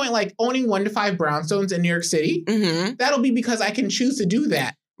 Case in point, like owning 1 to 5 brownstones in New York City, that'll be because I can choose to do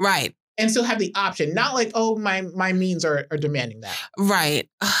that. Right. And still have the option. Not like, oh, my means are demanding that. Right.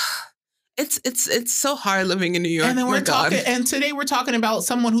 It's so hard living in New York. And then and today we're talking about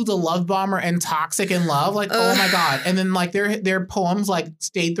someone who's a love bomber and toxic in love. Like, oh my God. And then like their poems like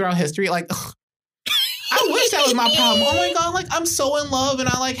stayed throughout history. Like, ugh. I wish that was my problem. Oh my God, like I'm so in love and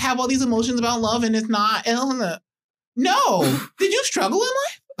I like have all these emotions about love and it's not. No. Did you struggle in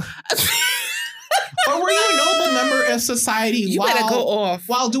life? Or were you a noble member of society better go off.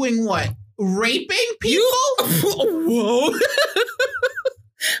 While doing what? Raping people? Whoa.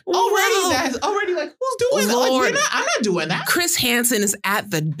 Already like, who's doing that? Like, I'm not doing that. Chris Hansen is at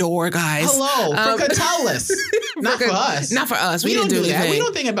the door, guys. Hello, for Catullus. Not for us. Not for us. We don't do that. We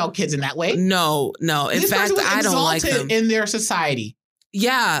don't think about kids in that way. No. In fact, I don't like them. In their society.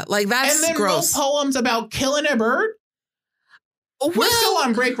 Yeah, like that's and then gross. Wrote poems about killing a bird. Well, we're still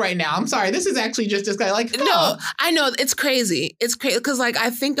on break right now. I'm sorry. This is actually just this guy. Like, no, I know it's crazy. It's crazy because like I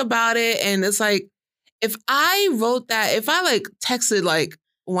think about it and it's like if I wrote that, if I like texted like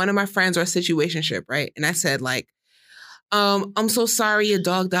one of my friends or a situationship, right? And I said like, I'm so sorry your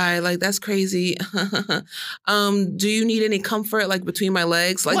dog died. Like, that's crazy. Do you need any comfort like between my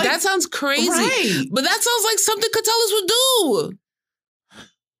legs? Like that sounds crazy. Right. But that sounds like something Catullus would do.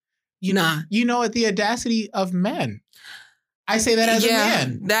 You know, at the audacity of men. I say that as a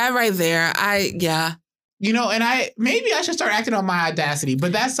man. That right there. You know, and maybe I should start acting on my audacity,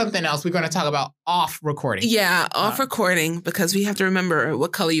 but that's something else we're going to talk about off recording. Yeah, off recording because we have to remember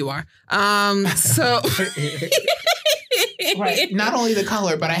what color you are. So right. Not only the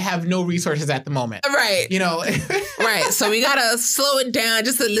color, but I have no resources at the moment. Right. You know. Right. So we got to slow it down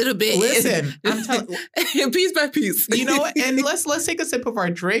just a little bit. Listen, I'm telling piece by piece. You know what? And let's take a sip of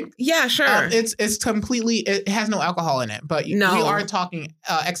our drink. Yeah, sure. It's completely, it has no alcohol in it, but we are talking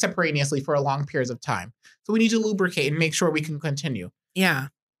extemporaneously for a long periods of time. So we need to lubricate and make sure we can continue. Yeah.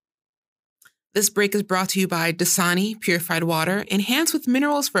 This break is brought to you by Dasani Purified Water, enhanced with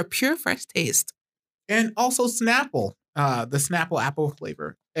minerals for a pure, fresh taste. And also Snapple, the Snapple apple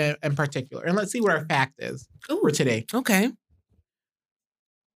flavor in particular. And let's see what our fact is for today. Okay.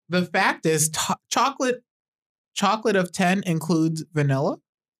 The fact is chocolate of 10 includes vanilla.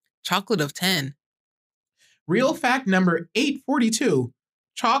 Chocolate of 10. Real fact number 842.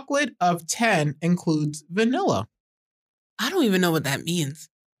 Chocolate of 10 includes vanilla. I don't even know what that means.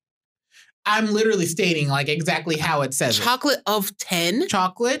 I'm literally stating like exactly how it says Chocolate of 10?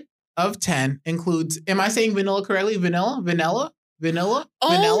 Chocolate of 10 includes, am I saying vanilla correctly? Vanilla?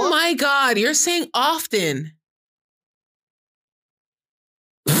 Oh my God, you're saying often.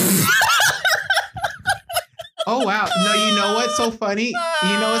 Oh, wow. No, you know what's so funny?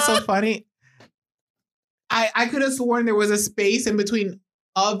 I could have sworn there was a space in between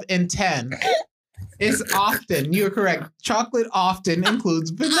of and 10. It's often. You're correct. Chocolate often includes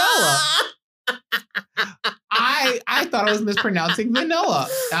vanilla. I thought I was mispronouncing vanilla.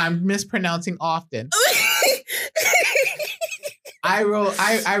 I'm mispronouncing often. I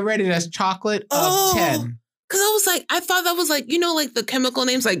read it as chocolate of 10. Because I thought that was like, you know, like the chemical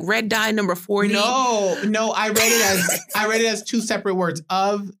names like red dye number 40. No, I read it as two separate words,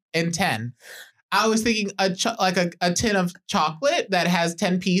 of and 10. I was thinking a tin of chocolate that has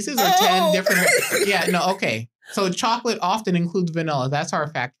 10 pieces or 10 different. Yeah, no, okay. So chocolate often includes vanilla. That's our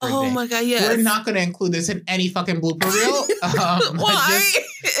fact for today. Oh my God, yes. We're not going to include this in any fucking blooper reel. Why?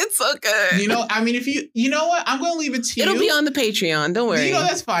 It's so good. You know, I mean, if you know what? I'm going to leave it to you. It'll be on the Patreon. Don't worry. You know,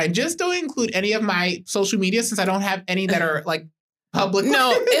 that's fine. Just don't include any of my social media since I don't have any that are like public.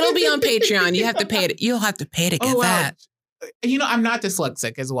 No, it'll be on Patreon. You have to pay it. You'll have to pay to get that. You know, I'm not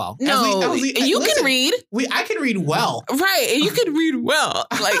dyslexic as well. No, can read. I can read well. Right, and you can read well.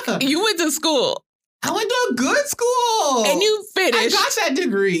 Like, you went to school. I went to a good school. And you finished. I got that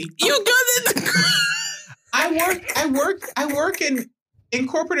degree. You got that degree. I work in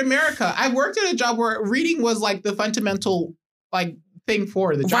corporate America. I worked at a job where reading was like the fundamental like thing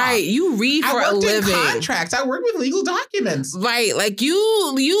for the job. Right, you read for a living. In contracts. I work with legal documents. Right, like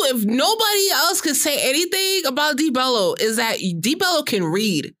you. If nobody else could say anything about D-Bello, is that D-Bello can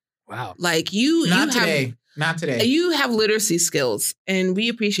read. Wow. Like you. Not today. You have literacy skills, and we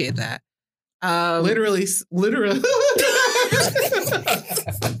appreciate that. Literally.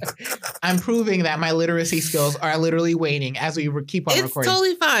 I'm proving that my literacy skills are literally waning as we keep on recording.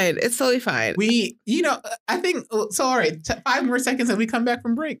 It's totally fine. We, I think, so all right, 5 more seconds and we come back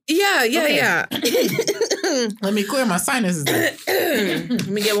from break. Yeah. Let me clear my sinuses. Let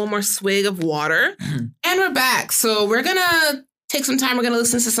me get one more swig of water. And we're back. So we're going to take some time. We're going to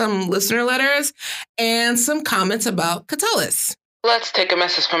listen to some listener letters and some comments about Catullus. Let's take a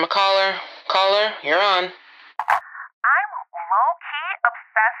message from a caller. Caller, you're on. I'm low-key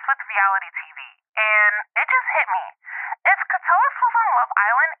obsessed with reality TV, and it just hit me. If Catullus was on Love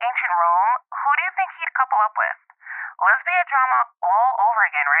Island, ancient Rome, who do you think he'd couple up with? Lesbian drama all over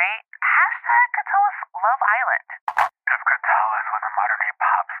again, right? Hashtag Catullus Love Island. If Catullus was a modern-day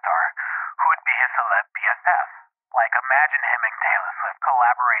pop star, who would be his celeb BFF? Like, imagine him and Taylor Swift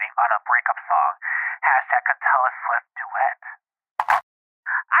collaborating on a breakup song. Hashtag Catullus Swift duet.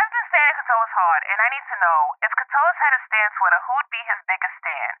 I've been standing Catullus hard, and I need to know, if Catullus had a stan Twitter, who would be his biggest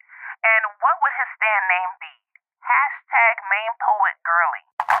stan? And what would his stan name be? Hashtag main poet girly.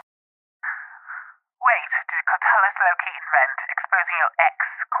 Wait, did Catullus low-key invent exposing your ex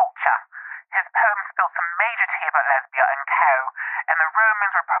culture? His poems spilled some major tea about lesbia and co, and the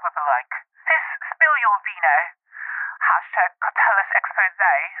Romans were probably like, sis, spill your vino. Hashtag Catullus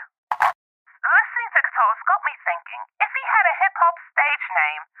expose. Listening to Catullus got me thinking, if he had a hip-hop stage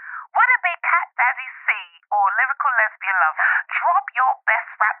name, would it be Cat Daddy C or Lyrical Lesbian Love? Drop your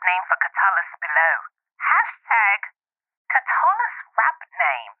best rap name for Catullus below. Hashtag Catullus rap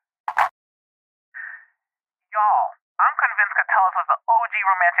name. Y'all, I'm convinced Catullus was the OG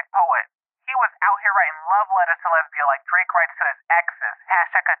romantic poet. He was out here writing love letters to lesbia like Drake writes to his exes.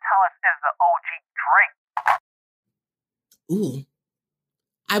 Hashtag Catullus is the OG Drake. Ooh,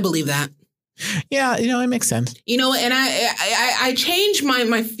 I believe that. Yeah, it makes sense. And I changed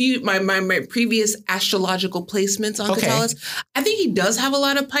my previous astrological placements on Catullus. I think he does have a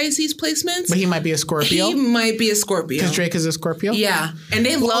lot of Pisces placements. But he might be a Scorpio? He might be a Scorpio. Because Drake is a Scorpio? Yeah. And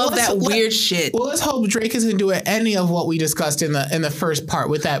they love that weird shit. Well, let's hope Drake isn't doing any of what we discussed in the first part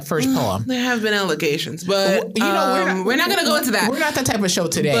with that first poem. There have been allegations, but we're not going to go into that. We're not that type of show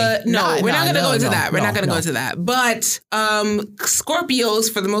today. But we're not going to go into that. We're not going to go into that. But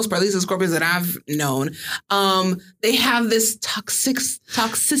Scorpios, for the most part, at least the Scorpios that I've known, they have this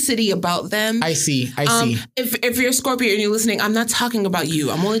toxicity about them. I see. If you're a Scorpio and you're listening, I'm not talking about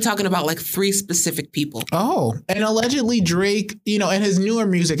you. I'm only talking about like 3 specific people. Oh, and allegedly Drake, and his newer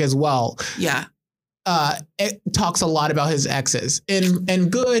music as well. Yeah. It talks a lot about his exes in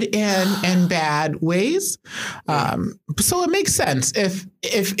good and bad ways. So it makes sense if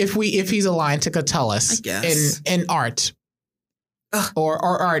he's aligned to Catullus in art. Or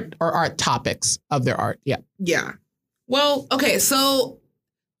art topics of their art. Yeah. Yeah. Well, okay. So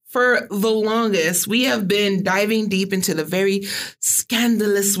for the longest, we have been diving deep into the very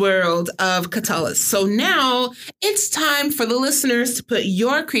scandalous world of Catullus. So now it's time for the listeners to put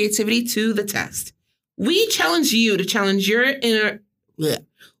your creativity to the test. We challenge you to challenge your inner. Bleh.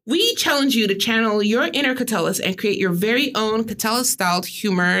 We challenge you to channel your inner Catullus and create your very own Catullus-styled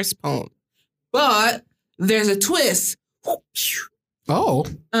humorous poem. But there's a twist. Oh.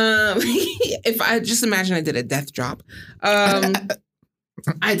 If I just imagine I did a death drop.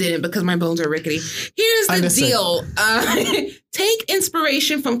 I didn't because my bones are rickety. Here's the deal. Take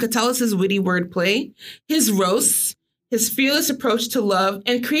inspiration from Catullus's witty wordplay, his roasts, his fearless approach to love,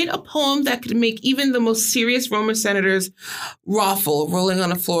 and create a poem that could make even the most serious Roman senators raffle, rolling on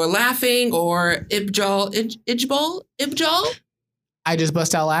the floor laughing, or Ibjal. I just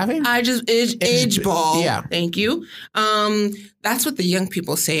bust out laughing? Idgeball. Yeah. Thank you. That's what the young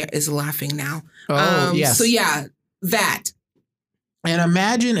people say is laughing now. Oh, yes. So yeah, that. And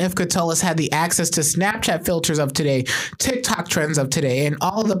imagine if Catullus had the access to Snapchat filters of today, TikTok trends of today, and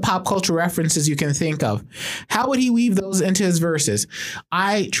all the pop culture references you can think of. How would he weave those into his verses?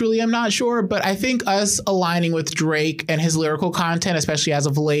 I truly am not sure, but I think us aligning with Drake and his lyrical content, especially as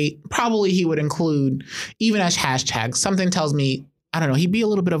of late, probably he would include, even as hashtags. Something tells me, I don't know, he'd be a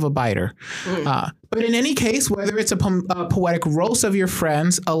little bit of a biter. But in any case, whether it's a poetic roast of your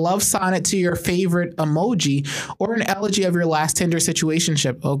friends, a love sonnet to your favorite emoji, or an elegy of your last Tinder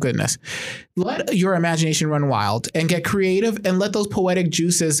situationship, oh goodness, let your imagination run wild and get creative and let those poetic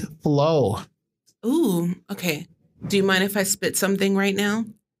juices flow. Ooh, okay. Do you mind if I spit something right now?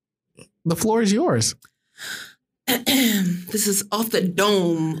 The floor is yours. This is off the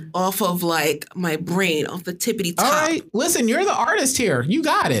dome, off of like my brain, off the tippity top. All right. Listen, you're the artist here. You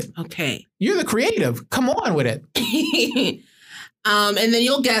got it. Okay. You're the creative. Come on with it. And then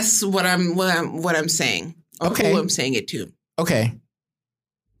you'll guess what I'm saying. Or okay. Who I'm saying it to. Okay.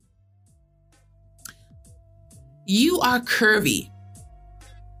 You are curvy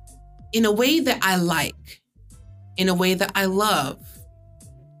in a way that I like, in a way that I love.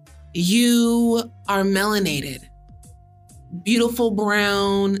 You are melanated, beautiful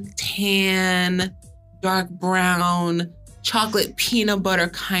brown, tan, dark brown, chocolate peanut butter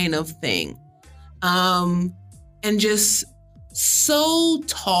kind of thing. And just so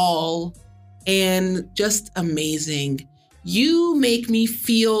tall and just amazing. You make me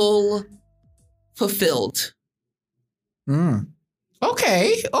feel fulfilled.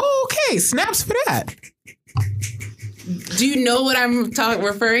 Okay. Okay. Snaps for that. Do you know what I'm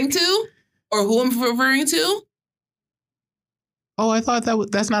referring to, or who I'm referring to? Oh, I thought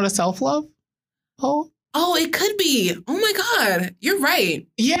that's not a self-love. Oh, it could be. Oh my God, you're right.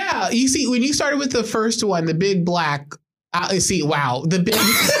 Yeah. You see, when you started with the first one, the big black. Wow, the big,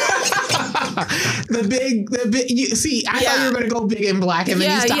 the big. You see, I thought you were going to go big and black, and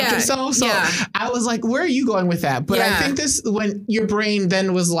then you stopped yourself. So I was like, where are you going with that? But I think when your brain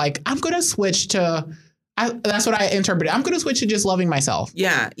then was like, I'm going to switch to. That's what I interpreted. I'm going to switch to just loving myself.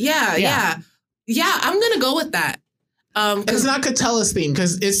 Yeah. I'm going to go with that. It's not Catullus theme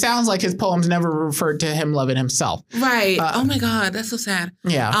because it sounds like his poems never referred to him loving himself. Right. Oh my God, that's so sad.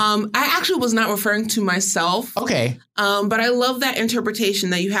 Yeah. I actually was not referring to myself. Okay. But I love that interpretation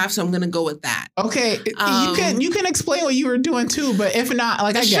that you have, so I'm going to go with that. Okay. You can explain what you were doing too, but if not,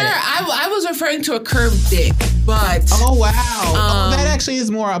 like I get it. I was referring to a curved dick, but oh wow, that actually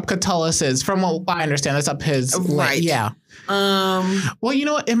is more up Catullus's. From what I understand, that's up his. Right. Yeah. Well, you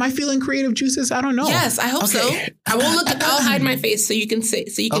know what? Am I feeling creative juices? I don't know. Yes, I hope so. I will look. I'll hide my face so you can say.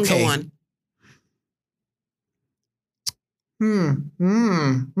 So you can go on.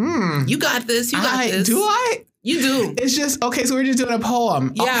 You got this. You got this. Do I? You do. It's just okay. So we're just doing a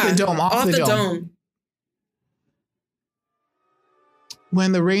poem. Yeah. Off the dome. Off the dome.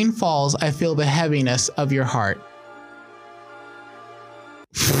 When the rain falls, I feel the heaviness of your heart.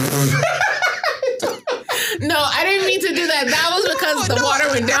 No, I didn't mean to do that. That was because the water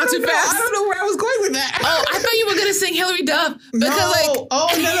went down too fast. I don't know where I was going with that. Oh, I thought you were gonna sing Hillary Duff. No.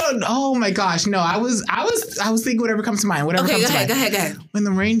 Oh my gosh. No, I was thinking whatever comes to mind. Whatever comes to mind. Go ahead. When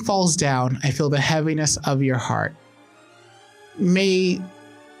the rain falls down, I feel the heaviness of your heart. May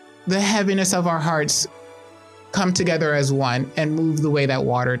the heaviness of our hearts come together as one and move the way that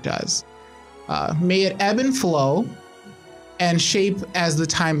water does. May it ebb and flow and shape as the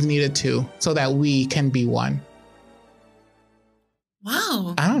times needed to, so that we can be one.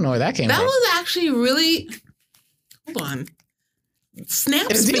 Wow. I don't know where that came from. That was actually really. Hold on.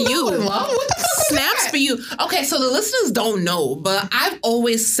 Snaps for you. In love? What the fuck Snaps for you. Okay, so the listeners don't know, but I've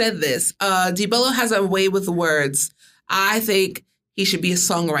always said this. DiBello has a way with words. I think he should be a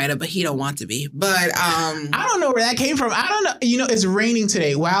songwriter, but he don't want to be. But I don't know where that came from. I don't know. You know, it's raining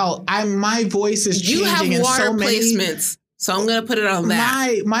today. Wow, my voice is changing. You have in water so many placements. So I'm gonna put it on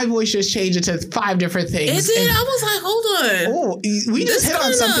that. My voice just changed into 5 different things. It did. I was like, hold on. Oh, we just hit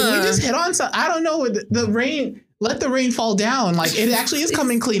on something. We just hit on something. I don't know. The rain. Let the rain fall down. Like, it actually is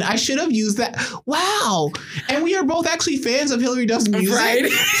coming clean. I should have used that. Wow. And we are both actually fans of Hillary Duff's music. Right?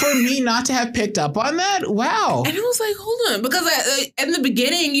 For me not to have picked up on that. Wow. And it was like, hold on. Because in the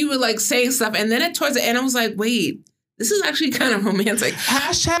beginning, you were like saying stuff. And then towards the end, I was like, wait. This is actually kind of romantic.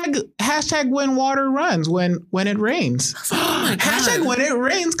 Hashtag when water runs, when it rains. Like, oh my God. Hashtag when it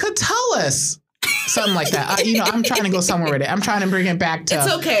rains, Catullus. Something like that. I'm trying to go somewhere with it. I'm trying to bring it back to.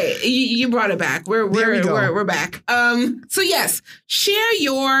 It's okay. You brought it back. We're back. So yes, share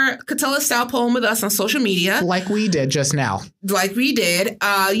your Catullus style poem with us on social media, like we did just now.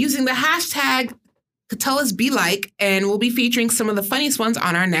 Using the hashtag Catullus Be Like, and we'll be featuring some of the funniest ones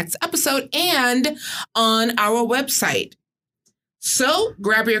on our next episode and on our website. So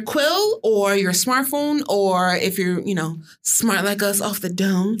grab your quill or your smartphone, or if you're, smart like us, off the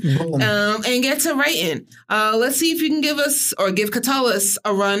dome, and get to writing. Let's see if you can give us or give Catullus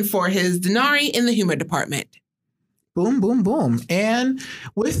a run for his denarii in the humor department. Boom, boom, boom. And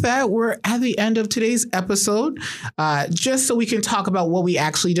with that, we're at the end of today's episode. Just so we can talk about what we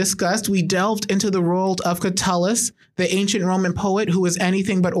actually discussed, we delved into the world of Catullus, the ancient Roman poet who was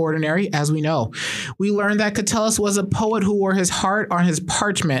anything but ordinary, as we know. We learned that Catullus was a poet who wore his heart on his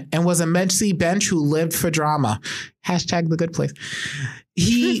parchment and was a messy bench who lived for drama. Hashtag the good place.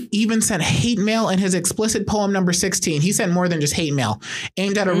 He even sent hate mail in his explicit poem number 16. He sent more than just hate mail,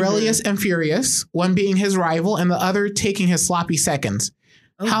 aimed at Aurelius and Furius, one being his rival and the other taking his sloppy seconds.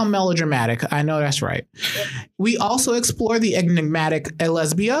 Oh. How melodramatic. I know that's right. We also explore the enigmatic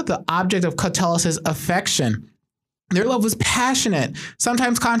Lesbia, the object of Catullus's affection. Their love was passionate,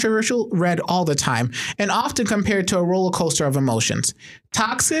 sometimes controversial, read all the time, and often compared to a roller coaster of emotions.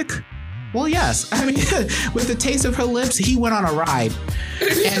 Toxic, Well, yes. I mean, with the taste of her lips, he went on a ride.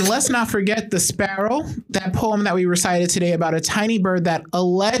 And let's not forget The Sparrow, that poem that we recited today about a tiny bird that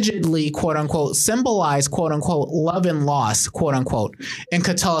allegedly, quote unquote, symbolized, quote unquote, love and loss, quote unquote, in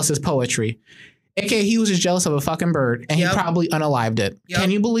Catullus' poetry. AKA, he was just jealous of a fucking bird and he probably unalived it. Yep.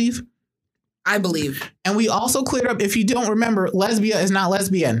 Can you believe? I believe. And we also cleared up, if you don't remember, lesbia is not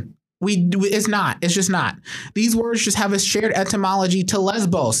lesbian. It's not. It's just not. These words just have a shared etymology to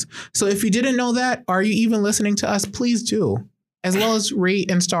lesbos. So if you didn't know that, are you even listening to us? Please do. As well as rate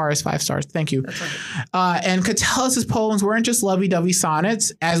and stars, 5 stars. Thank you. That's right. And Catullus' poems weren't just lovey-dovey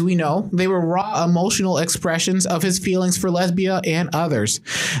sonnets, as we know. They were raw emotional expressions of his feelings for Lesbia and others.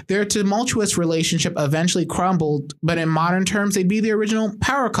 Their tumultuous relationship eventually crumbled, but in modern terms, they'd be the original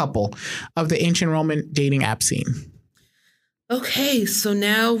power couple of the ancient Roman dating app scene. Okay, so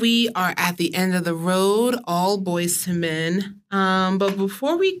now we are at the end of the road, all boys to men. But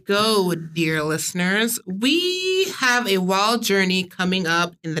before we go, dear listeners, we have a wild journey coming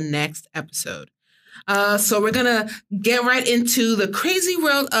up in the next episode. So we're going to get right into the crazy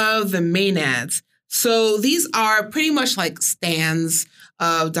world of the Maenads. So these are pretty much like stands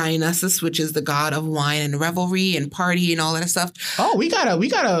of Dionysus, which is the god of wine and revelry and party and all that stuff. Oh, we gotta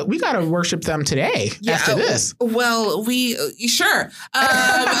worship them today after this. Well, sure.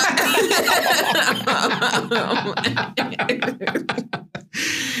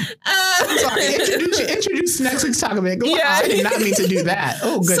 Sorry, introduce next week's topic. I did not mean to do that.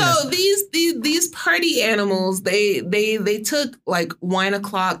 Oh goodness. So these party animals, they took like wine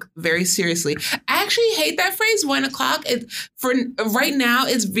o'clock very seriously. I actually hate that phrase, wine o'clock. For right now,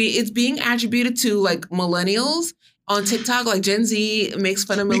 it's being attributed to like millennials on TikTok. Like Gen Z makes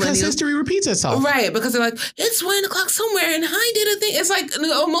fun of millennials because history repeats itself, right? Because they're like, it's wine o'clock somewhere, and I did a thing. It's like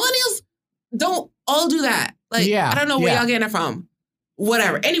millennials don't all do that. Like, I don't know where y'all getting it from.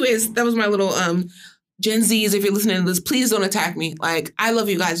 Whatever. Anyways, that was my little Gen Zs. If you're listening to this, please don't attack me. Like, I love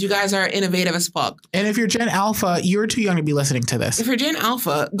you guys. You guys are innovative as fuck. And if you're Gen Alpha, you're too young to be listening to this. If you're Gen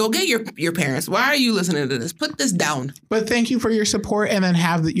Alpha, go get your parents. Why are you listening to this? Put this down. But thank you for your support, and then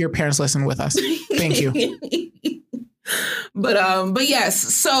have your parents listen with us. Thank you. But yes.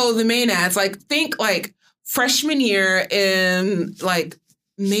 So the Maenads, like, think like freshman year in like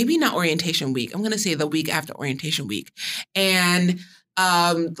maybe not orientation week. I'm gonna say the week after orientation week, and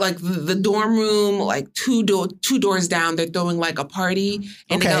like the dorm room, like two doors down, they're throwing like a party,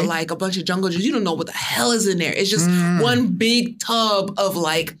 and they got like a bunch of jungle juice. You don't know what the hell is in there. It's just one big tub of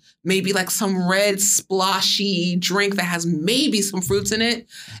like maybe like some red sploshy drink that has maybe some fruits in it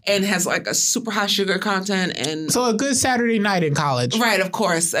and has like a super high sugar content. And so a good Saturday night in college, right? Of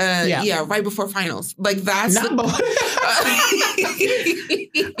course, yeah, right before finals. Like that's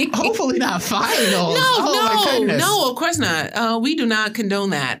hopefully not finals. No, of course not. We do not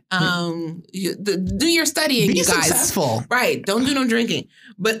condone that. Do your studying, be you guys. Successful. Right. Don't do no drinking.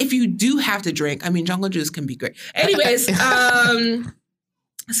 But if you do have to drink, I mean, jungle juice can be great. Anyways,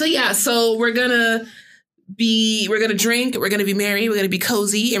 so we're gonna drink, we're gonna be merry, we're gonna be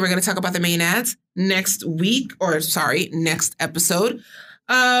cozy, and we're gonna talk about the Maenads next episode.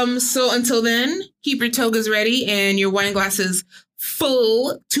 So until then, keep your togas ready and your wine glasses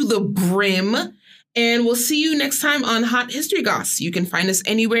full to the brim. And we'll see you next time on Hot History Goss. You can find us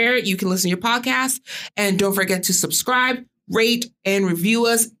anywhere. You can listen to your podcast. And don't forget to subscribe, rate, and review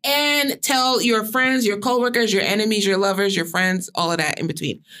us. And tell your friends, your coworkers, your enemies, your lovers, your friends, all of that in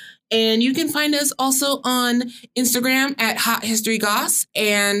between. And you can find us also on Instagram at Hot History Goss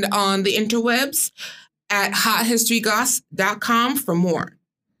and on the interwebs at hothistorygoss.com for more.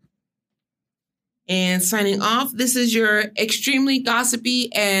 And signing off, this is your extremely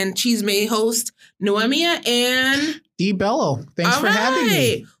gossipy and cheese-made host, Noemia and DeBello. Thanks for having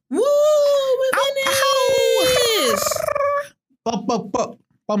me. Woo! We're finished!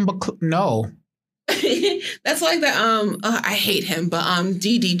 No. That's like the I hate him, but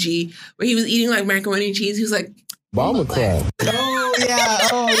DDG, where he was eating like macaroni and cheese. He was like, Bomber crab. Oh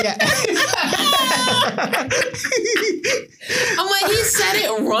yeah. I'm like, he said it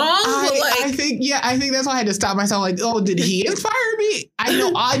wrong. I think that's why I had to stop myself. Like, oh, did he inspire me?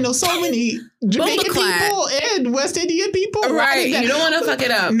 I know so many Jamaican people and West Indian people. Right. You don't want to fuck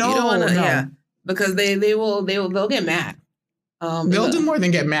it up. No, you don't want to, no. Because they'll get mad. They'll do more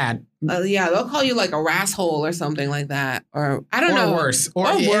than get mad. They'll call you like a rasshole or something like that, or I don't know, worse, or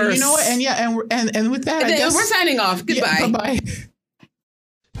worse. And you know what? And with that, I guess we're signing off. Goodbye. Bye.